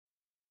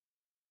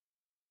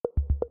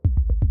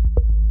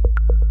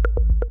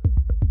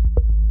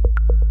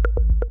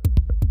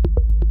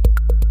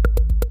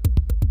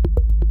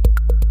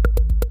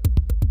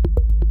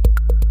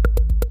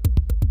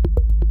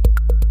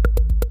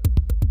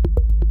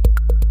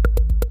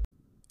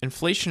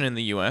inflation in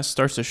the US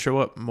starts to show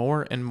up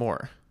more and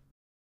more.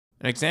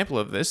 An example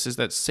of this is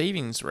that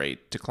savings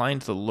rate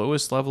declined to the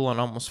lowest level in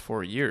almost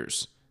 4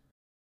 years,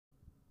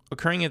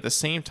 occurring at the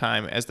same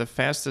time as the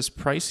fastest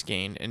price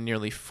gain in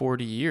nearly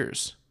 40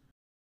 years.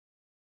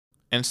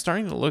 And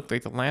starting to look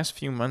like the last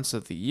few months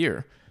of the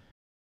year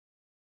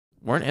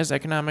weren't as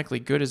economically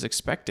good as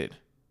expected,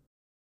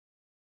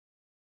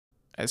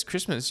 as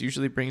Christmas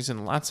usually brings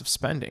in lots of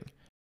spending.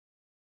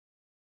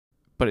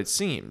 But it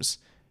seems,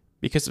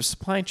 because of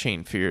supply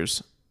chain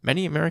fears,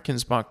 many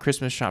Americans bought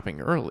Christmas shopping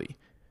early,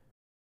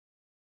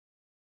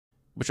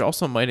 which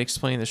also might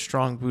explain the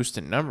strong boost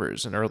in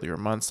numbers in earlier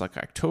months like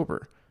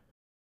October.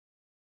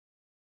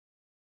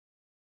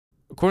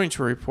 According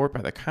to a report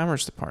by the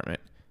Commerce Department,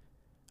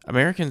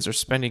 Americans are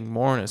spending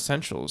more on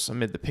essentials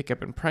amid the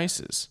pickup in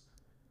prices.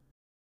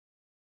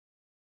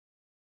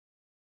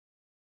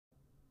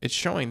 It's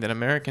showing that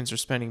Americans are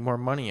spending more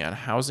money on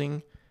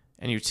housing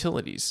and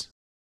utilities,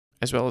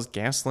 as well as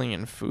gasoline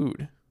and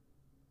food.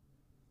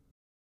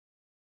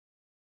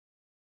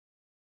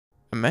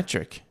 A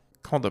metric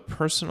called the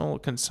Personal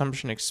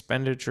Consumption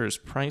Expenditures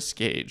Price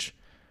Gauge,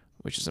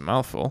 which is a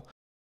mouthful,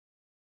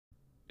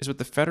 is what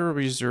the Federal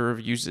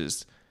Reserve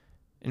uses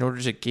in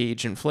order to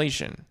gauge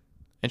inflation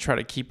and try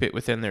to keep it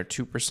within their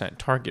 2%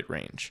 target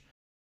range.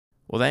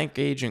 Well, that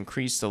gauge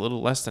increased a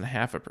little less than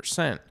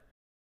 0.5%,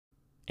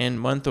 and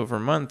month over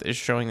month is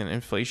showing that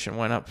inflation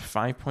went up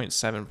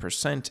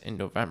 5.7% in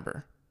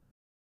November.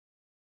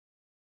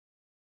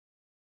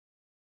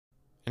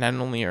 And not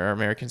only are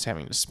Americans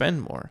having to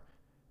spend more,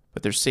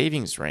 but their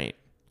savings rate,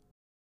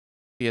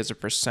 as a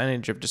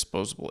percentage of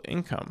disposable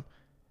income,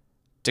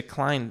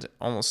 declined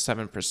almost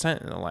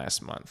 7% in the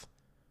last month,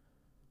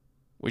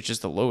 which is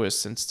the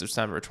lowest since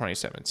December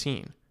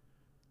 2017.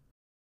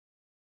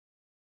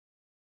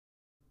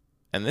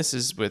 And this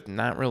is with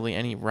not really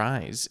any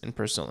rise in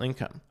personal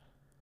income.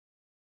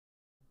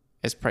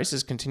 As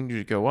prices continue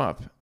to go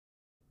up,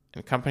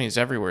 and companies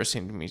everywhere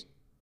seem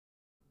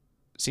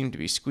to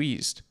be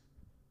squeezed,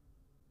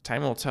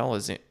 time will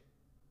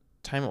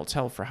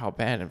tell for how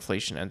bad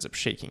inflation ends up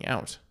shaking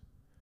out.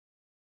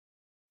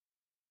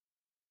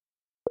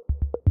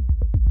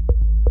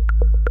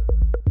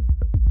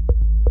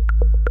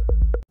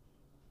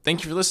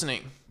 Thank you for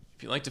listening.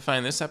 If you'd like to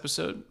find this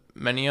episode,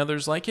 many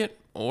others like it,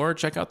 or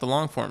check out the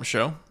long-form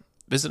show,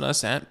 visit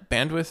us at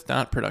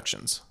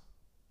bandwidth.productions.